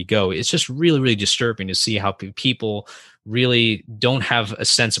everywhere we go. It's just really, really disturbing to see how people really don't have a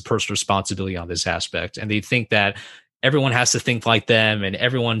sense of personal responsibility on this aspect. And they think that everyone has to think like them and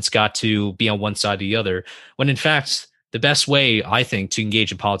everyone's got to be on one side or the other. When in fact, the best way, I think, to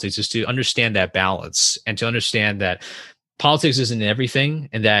engage in politics is to understand that balance and to understand that politics isn't everything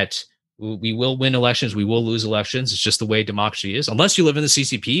and that we will win elections. We will lose elections. It's just the way democracy is, unless you live in the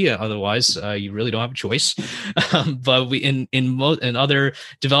CCP. Otherwise, you really don't have a choice. But in other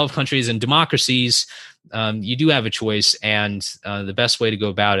developed countries and democracies, you do have a choice. And the best way to go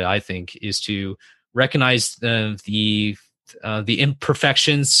about it, I think, is to recognize the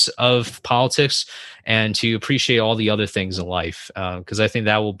imperfections of politics and to appreciate all the other things in life. Because I think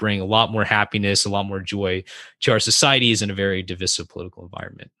that will bring a lot more happiness, a lot more joy to our societies in a very divisive political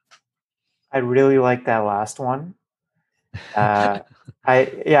environment. I really like that last one. I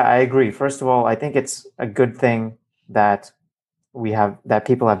agree. First of all, I think it's a good thing that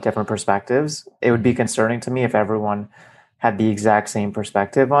people have different perspectives. It would be concerning to me if everyone had the exact same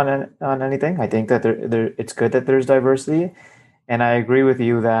perspective on anything. I think that it's good that there's diversity, and I agree with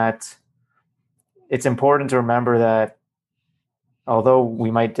you that it's important to remember that although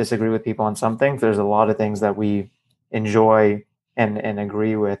we might disagree with people on some things, there's a lot of things that we enjoy and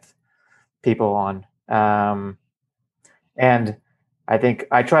agree with people on. And I think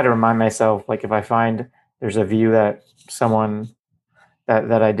I try to remind myself, like if I find there's a view that someone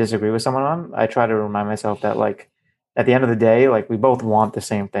that I disagree with someone on, I try to remind myself that like at the end of the day, like we both want the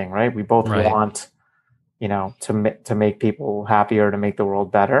same thing, right? We both want, to make people happier, to make the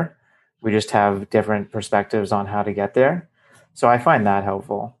world better. We just have different perspectives on how to get there. So I find that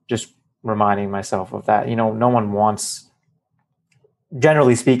helpful, just reminding myself of that.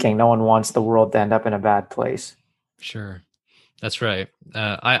 Generally speaking, no one wants the world to end up in a bad place. Sure. That's right.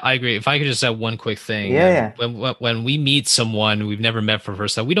 I agree. If I could just add one quick thing. Yeah. When we meet someone we've never met for the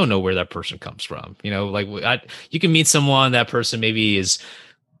first time, we don't know where that person comes from. You can meet someone, that person maybe is,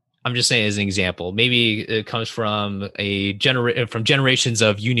 I'm just saying as an example, maybe it comes from from generations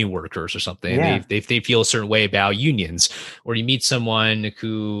of union workers or something. Yeah. They feel a certain way about unions, or you meet someone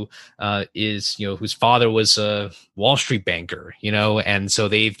who is, whose father was a Wall Street banker, and so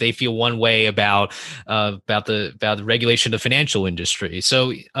they feel one way about the regulation of the financial industry.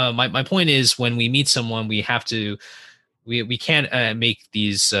 So my point is, when we meet someone, we have to. We can't make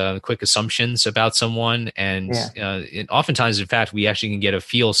these quick assumptions about someone, and oftentimes, in fact, we actually can get a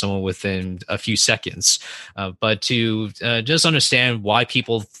feel of someone within a few seconds. But to just understand why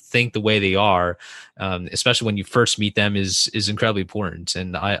people think the way they are, especially when you first meet them, is incredibly important.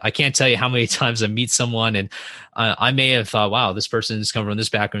 And I can't tell you how many times I meet someone and I may have thought, wow, this person's come from this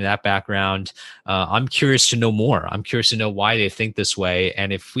background, that background. I'm curious to know more. I'm curious to know why they think this way.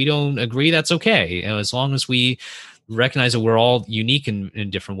 And if we don't agree, that's okay. As long as we recognize that we're all unique in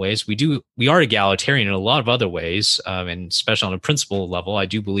different ways. We are egalitarian in a lot of other ways, and especially on a principle level, I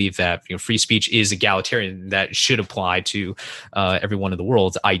do believe that free speech is egalitarian. That should apply to everyone in the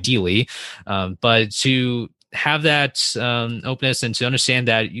world, ideally. But to have that openness and to understand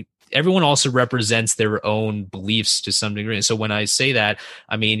that everyone also represents their own beliefs to some degree. And so when I say that,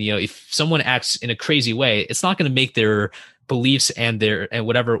 I mean, if someone acts in a crazy way, it's not going to make their beliefs and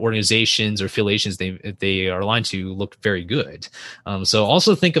whatever organizations or affiliations they are aligned to look very good. So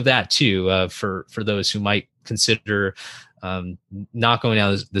also think of that too, for those who might consider not going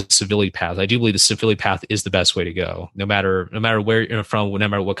down the civility path. I do believe the civility path is the best way to go, no matter where you're from, no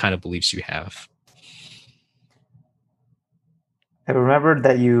matter what kind of beliefs you have. I remembered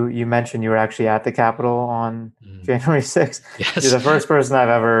that you mentioned you were actually at the Capitol on January 6th. Yes. You're the first person I've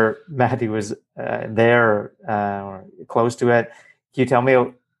ever met who was there or close to it. Can you tell me,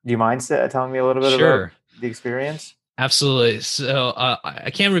 do you mind telling me a little bit about the experience? Absolutely. So I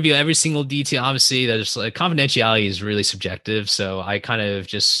can't reveal every single detail. Obviously, there's confidentiality is really subjective. So I kind of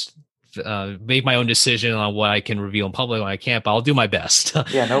just make my own decision on what I can reveal in public, when I can't, but I'll do my best.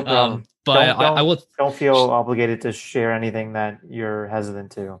 Yeah, no problem. But I will. Don't feel obligated to share anything that you're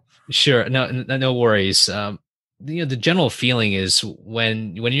hesitant to. Sure, no worries. The general feeling is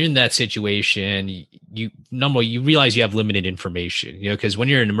when you're in that situation, you realize you have limited information. Because when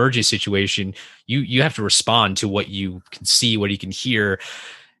you're in an emergency situation, you have to respond to what you can see, what you can hear,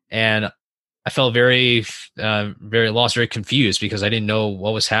 and I felt very lost, very confused because I didn't know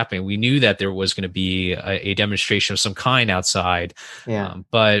what was happening. We knew that there was going to be a demonstration of some kind outside, Yeah.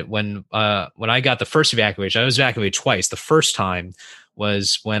 but when I got the first evacuation, I was evacuated twice. The first time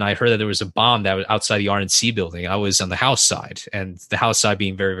was when I heard that there was a bomb that was outside the RNC building. I was on the House side, and the House side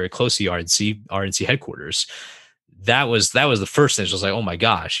being very, very close to the RNC headquarters. That was the first thing. I was like, oh my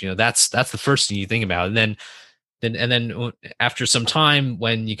gosh, that's the first thing you think about, and then after some time,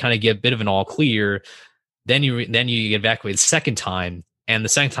 when you kind of get a bit of an all clear, then you get evacuated the second time. And the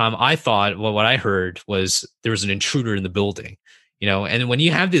second time, I thought, well, what I heard was there was an intruder in the building. And when you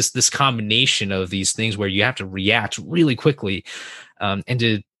have this combination of these things where you have to react really quickly, and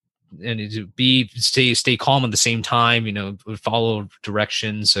to stay calm at the same time, follow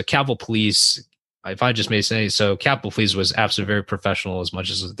directions. Capitol Police, if I just may say so, Capitol Police was absolutely very professional as much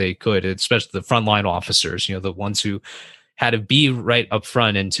as they could, especially the frontline officers, the ones who had to be right up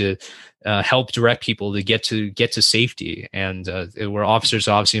front and to help direct people to get to safety. And there were officers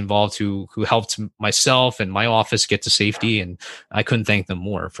obviously involved who helped myself and my office get to safety, and I couldn't thank them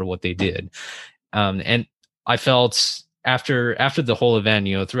more for what they did. And I felt after the whole event,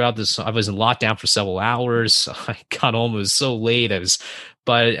 throughout this, I was in lockdown for several hours. I got home, it was so late.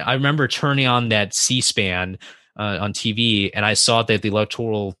 But I remember turning on that C-SPAN on TV, and I saw that the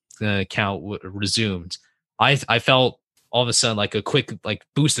electoral count resumed. I felt all of a sudden like a quick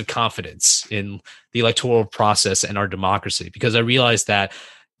boost of confidence in the electoral process and our democracy, because I realized that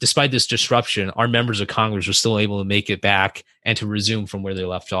despite this disruption, our members of Congress were still able to make it back and to resume from where they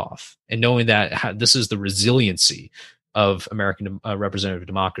left off. And knowing that this is the resiliency of American representative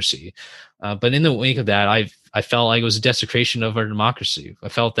democracy. But in the wake of that, I felt like it was a desecration of our democracy. I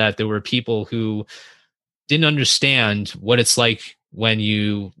felt that there were people who didn't understand what it's like when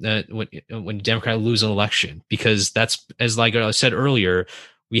Democrats lose an election, because that's, as like I said earlier,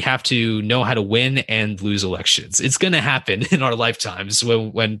 we have to know how to win and lose elections. It's going to happen in our lifetimes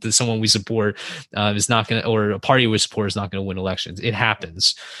when someone we support is not going to, or a party we support is not going to win elections. It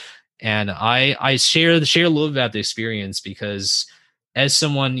happens. And I share a little bit about the experience because as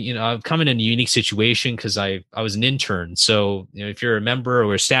someone, I've come in a unique situation because I was an intern. So, if you're a member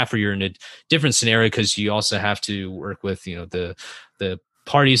or a staffer, you're in a different scenario because you also have to work with, the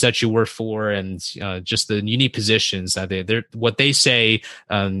parties that you work for, and just the unique positions that they're what they say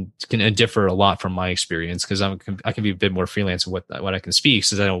can differ a lot from my experience, because I can be a bit more freelance in what I can speak,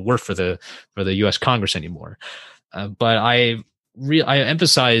 since I don't work for the U.S. Congress anymore. But I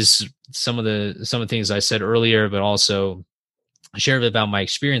emphasize some of the things I said earlier, but also share a bit about my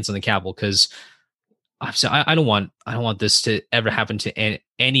experience on the Capitol, because I don't want this to ever happen to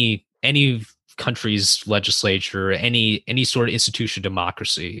any country's legislature, any sort of institution of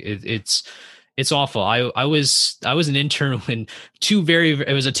democracy. It's awful. I was an intern when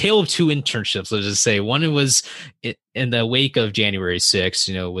it was a tale of two internships, let's just say. One was in the wake of January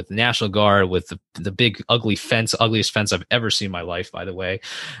 6th, with the National Guard, with the big ugliest fence I've ever seen in my life, by the way.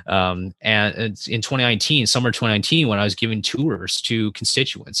 And it's in 2019, summer 2019, when I was giving tours to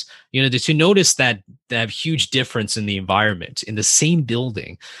constituents, to notice that huge difference in the environment in the same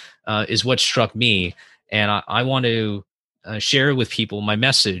building is what struck me. And I want to share with people my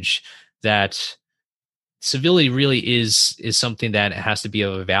message that civility really is something that has to be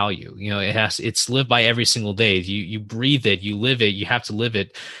of a value. It's lived by every single day. You breathe it, you live it, you have to live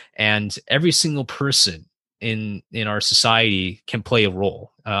it. And every single person in our society can play a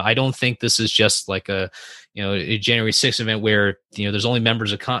role. I don't think this is just like a January 6th event where, there's only there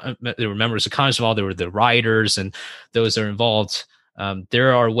were members of Congress involved, there were the rioters and those that are involved.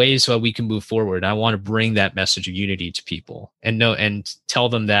 There are ways that we can move forward. I want to bring that message of unity to people and tell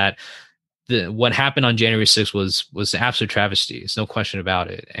them that what happened on January 6th was an absolute travesty. It's no question about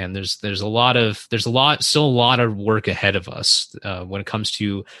it. And there's still a lot of work ahead of us when it comes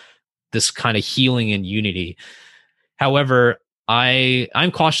to this kind of healing and unity. However,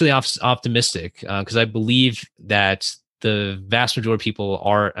 I'm cautiously optimistic because I believe that the vast majority of people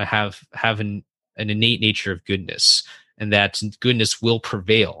have an innate nature of goodness, and that goodness will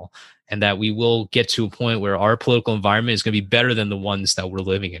prevail, and that we will get to a point where our political environment is going to be better than the ones that we're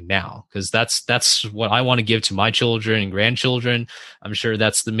living in now. Because that's what I want to give to my children and grandchildren. I'm sure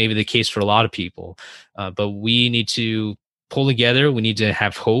that's maybe the case for a lot of people. But we need to pull together. We need to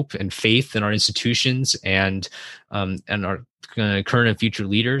have hope and faith in our institutions and our current and future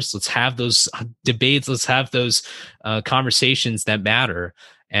leaders. Let's have those debates. Let's have those conversations that matter.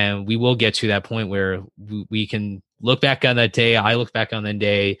 And we will get to that point where we can look back on that day. I look back on that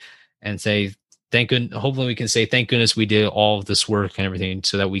day and say, hopefully we can say, thank goodness we did all of this work and everything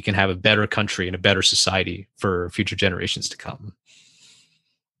so that we can have a better country and a better society for future generations to come.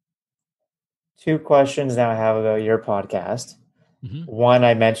 Two questions now I have about your podcast. Mhm. One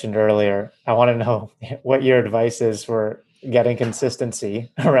I mentioned earlier. I want to know what your advice is for getting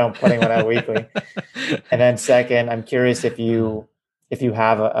consistency around putting one out weekly. And then second, I'm curious if you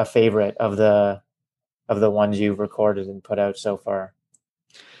have a favorite of the ones you've recorded and put out so far.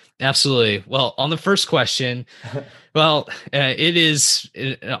 Absolutely. Well, on the first question, well, it is.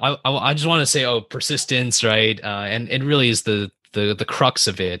 I just want to say, persistence, right? And it really is the crux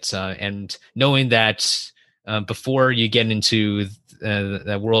of it. And knowing that before you get into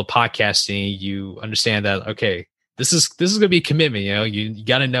that world of podcasting, you understand that okay, this is going to be a commitment. You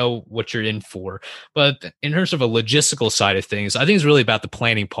got to know what you're in for. But in terms of a logistical side of things, I think it's really about the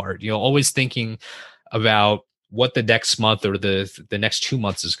planning part. Always thinking about what the next month or the next 2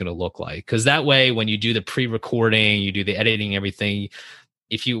 months is going to look like. Because that way, when you do the pre-recording, you do the editing, everything,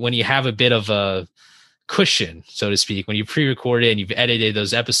 when you have a bit of a cushion, so to speak, when you pre-recorded and you've edited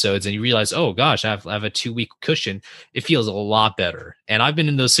those episodes and you realize, oh gosh, I have a 2 week cushion, it feels a lot better. And I've been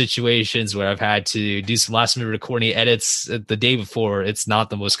in those situations where I've had to do some last minute recording edits the day before. It's not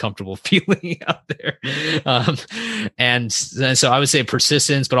the most comfortable feeling out there. And so I would say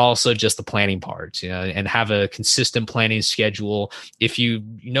persistence, but also just the planning part, and have a consistent planning schedule. If you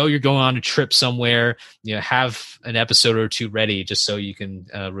know you're going on a trip somewhere, have an episode or two ready just so you can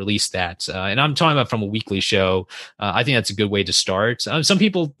release that. And I'm talking about from a weekly show. I think that's a good way to start. Some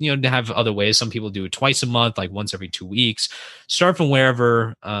people, have other ways. Some people do it twice a month, like once every 2 weeks. Start from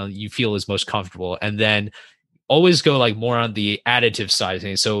wherever you feel is most comfortable, and then always go like more on the additive side of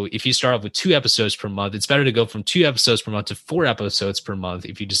things. So if you start off with 2 episodes per month, it's better to go from 2 episodes per month to 4 episodes per month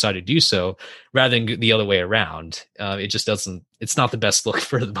if you decide to do so, rather than the other way around. It just doesn't, it's not the best look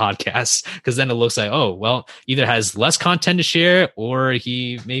for the podcast, because then it looks like, oh, well, either has less content to share or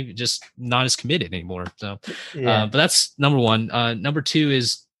he maybe just not as committed anymore. So, but that's number one. Number two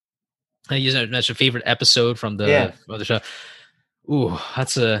is, you mentioned favorite episode from the show. Ooh,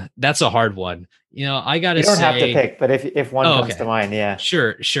 that's a hard one. I gotta You don't say, have to pick, but if one comes to mind, yeah.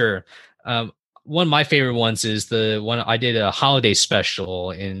 Sure. One of my favorite ones is the one I did a holiday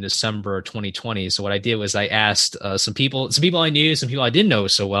special in December 2020. So what I did was I asked some people I knew, some people I didn't know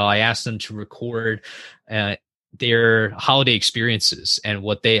so well. I asked them to record their holiday experiences and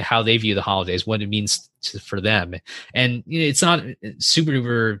how they view the holidays, what it means for them. And it's not super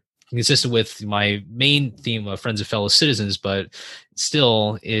duper consistent with my main theme of friends and fellow citizens, but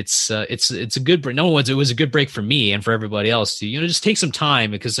still it's a good break. It was a good break for me and for everybody else to, just take some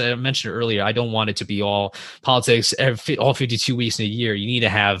time, because I mentioned earlier, I don't want it to be all politics all 52 weeks in a year. You need to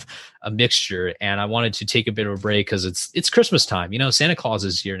have a mixture, and I wanted to take a bit of a break because it's Christmas time. Santa Claus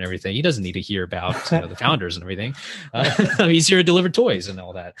is here and everything. He doesn't need to hear about the founders and everything. He's here to deliver toys and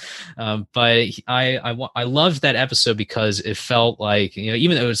all that. But I loved that episode because it felt like,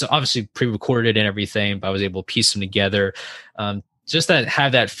 even though it was obviously pre-recorded and everything, but I was able to piece them together. Just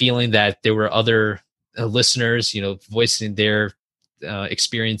have that feeling that there were other listeners, voicing their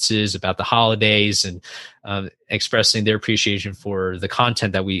experiences about the holidays and expressing their appreciation for the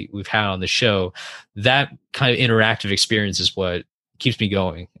content that we've had on the show. That kind of interactive experience is what keeps me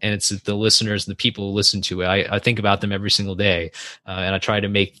going, and it's the listeners and the people who listen to it. I think about them every single day, and I try to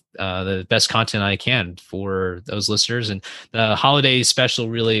make the best content I can for those listeners. And the holiday special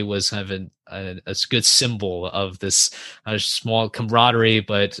really was kind of a good symbol of this small camaraderie,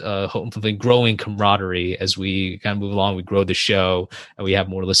 but hopefully growing camaraderie as we kind of move along. We grow the show and we have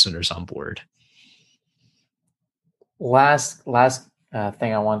more listeners on board. Last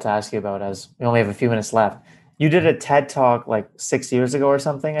thing I want to ask you about, as we only have a few minutes left. You did a TED Talk like 6 years ago or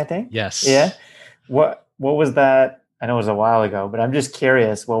something, I think. Yes. Yeah. What was that? I know it was a while ago, but I'm just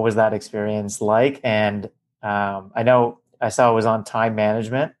curious, what was that experience like? And I know I saw it was on time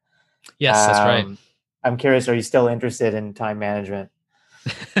management. Yes, that's right. I'm curious, are you still interested in time management?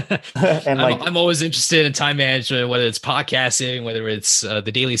 And I'm always interested in time management, whether it's podcasting, whether it's the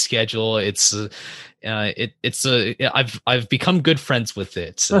daily schedule. I've become good friends with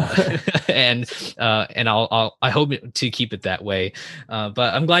it, and I hope to keep it that way. But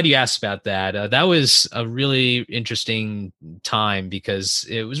I'm glad you asked about that. That was a really interesting time because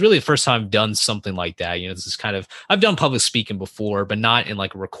it was really the first time I've done something like that. This is I've done public speaking before, but not in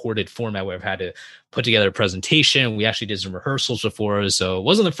like a recorded format where I've had to put together a presentation. We actually did some rehearsals before, so it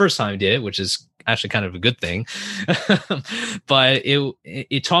wasn't the first time I did it, which is actually kind of a good thing. But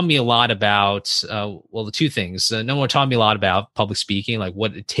it taught me a lot about the two things. Number one, taught me a lot about public speaking, like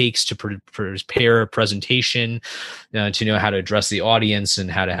what it takes to prepare a presentation, to know how to address the audience and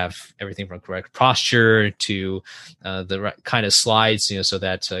how to have everything from correct posture to the right kind of slides, so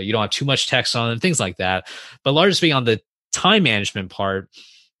that you don't have too much text on them, things like that. But largely speaking, on the time management part,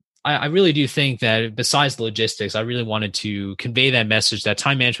 I really do think that besides the logistics, I really wanted to convey that message that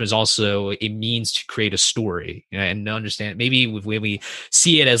time management is also a means to create a story, and understand maybe when we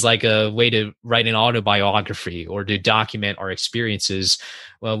see it as like a way to write an autobiography or to document our experiences,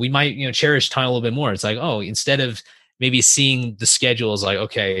 well, we might, cherish time a little bit more. It's like, oh, instead of maybe seeing the schedule as like,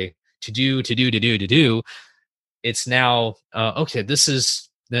 okay, to do, it's now, okay, this is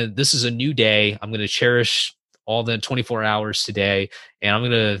a new day. I'm going to cherish all the 24 hours today, and I'm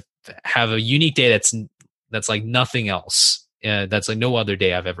going to have a unique day that's like nothing else. That's like no other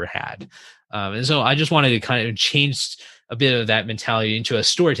day I've ever had. And so I just wanted to kind of change a bit of that mentality into a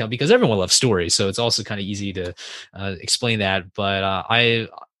storytelling, because everyone loves stories. So it's also kind of easy to explain that. But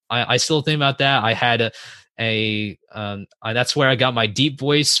I still think about that. I had that's where I got my deep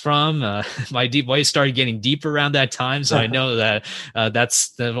voice from. My deep voice started getting deep around that time. So I know that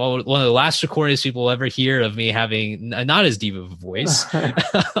that's one of the last recordings people will ever hear of me having not as deep of a voice.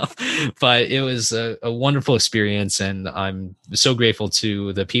 But it was a wonderful experience. And I'm so grateful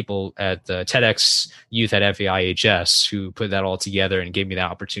to the people at the TEDx Youth at FAIHS who put that all together and gave me that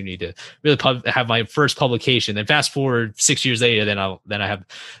opportunity to really have my first publication. And fast forward 6 years later, then I have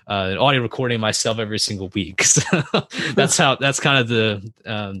an audio recording of myself every single week. So that's kind of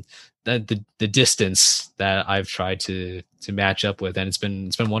the distance that I've tried to match up with, and it's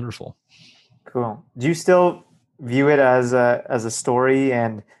been wonderful. Cool. Do you still view it as a story,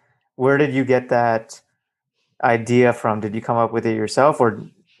 and where did you get that idea from? Did you come up with it yourself, or do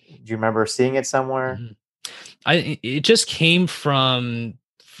you remember seeing it somewhere? It just came from,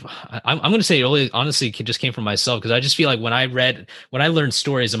 I'm going to say really honestly, it just came from myself, because I just feel like when I learned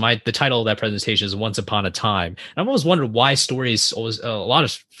stories, and the title of that presentation is Once Upon a Time. And I've always wondered why stories always,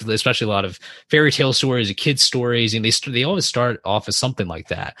 especially a lot of fairy tale stories or kids stories, and they always start off as something like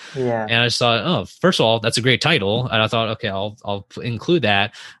that. Yeah. And I just thought, oh, first of all, that's a great title. And I thought, okay, I'll include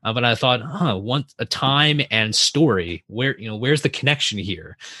that. But I thought, Once a Time and Story, where's the connection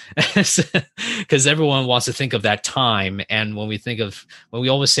here? Because everyone wants to think of that time. And when we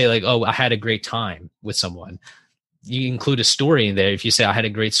always say like, oh, I had a great time with someone, you include a story in there. If you say I had a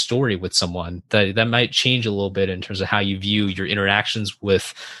great story with someone, that might change a little bit in terms of how you view your interactions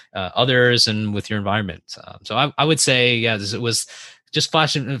with others and with your environment. So I would say, yeah, it was just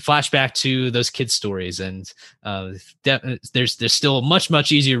flashback to those kids' stories, and there's still a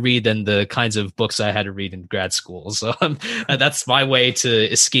much easier read than the kinds of books I had to read in grad school. So that's my way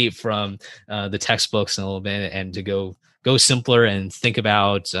to escape from the textbooks a little bit, and to go simpler and think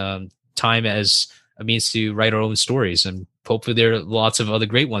about time as a means to write our own stories. And hopefully there are lots of other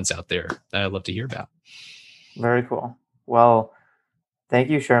great ones out there that I'd love to hear about. Very cool. Well, thank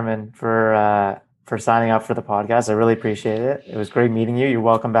you, Sherman, for signing up for the podcast. I really appreciate it. It was great meeting you. You're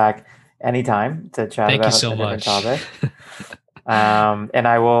welcome back anytime to chat about a different topic. And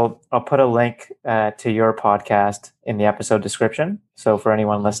I'll put a link to your podcast in the episode description. So for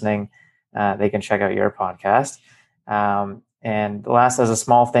anyone listening, they can check out your podcast. And last, as a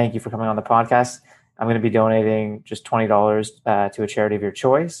small thank you for coming on the podcast, I'm going to be donating just $20 to a charity of your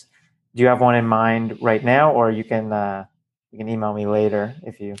choice. Do you have one in mind right now, or you can email me later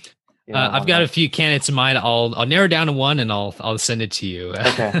if you I've got a few candidates in mind. I'll narrow down to one, and I'll send it to you.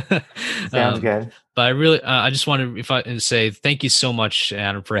 Okay, sounds good. But I really, I just want to say thank you so much,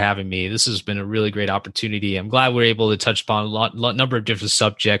 Adam, for having me. This has been a really great opportunity. I'm glad we're able to touch upon a number of different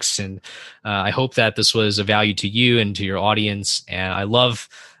subjects, and I hope that this was of value to you and to your audience. And I love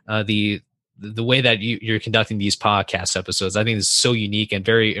the way that you're conducting these podcast episodes. I think it's so unique and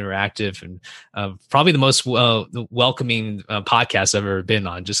very interactive, and probably the most welcoming podcast I've ever been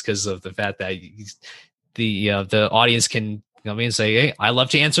on, just because of the fact that the audience can come in and say, hey, I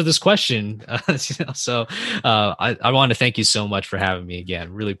love to answer this question. So I want to thank you so much for having me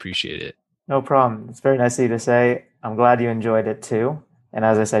again. Really appreciate it. No problem. It's very nice of you to say. I'm glad you enjoyed it too. And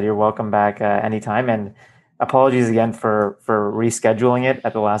as I said, you're welcome back anytime. And apologies again for rescheduling it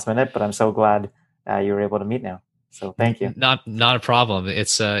at the last minute, but I'm so glad you were able to meet now. So thank you. Not a problem.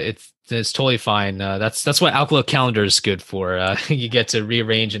 It's totally fine. That's what Outlook Calendar is good for. You get to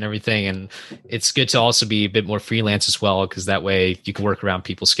rearrange and everything, and it's good to also be a bit more freelance as well, because that way you can work around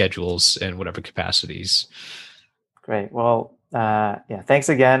people's schedules in whatever capacities. Great. Well, yeah. Thanks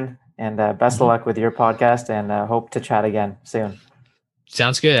again, and best of luck with your podcast, and hope to chat again soon.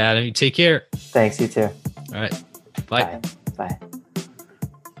 Sounds good, Adam. You take care. Thanks. You too. All right. Bye. Bye.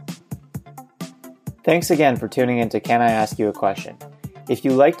 Thanks again for tuning in to Can I Ask You a Question? If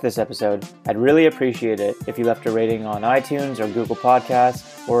you liked this episode, I'd really appreciate it if you left a rating on iTunes or Google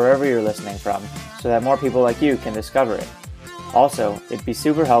Podcasts or wherever you're listening from, so that more people like you can discover it. Also, it'd be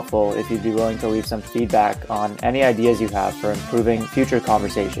super helpful if you'd be willing to leave some feedback on any ideas you have for improving future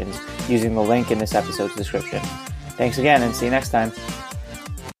conversations using the link in this episode's description. Thanks again, and see you next time.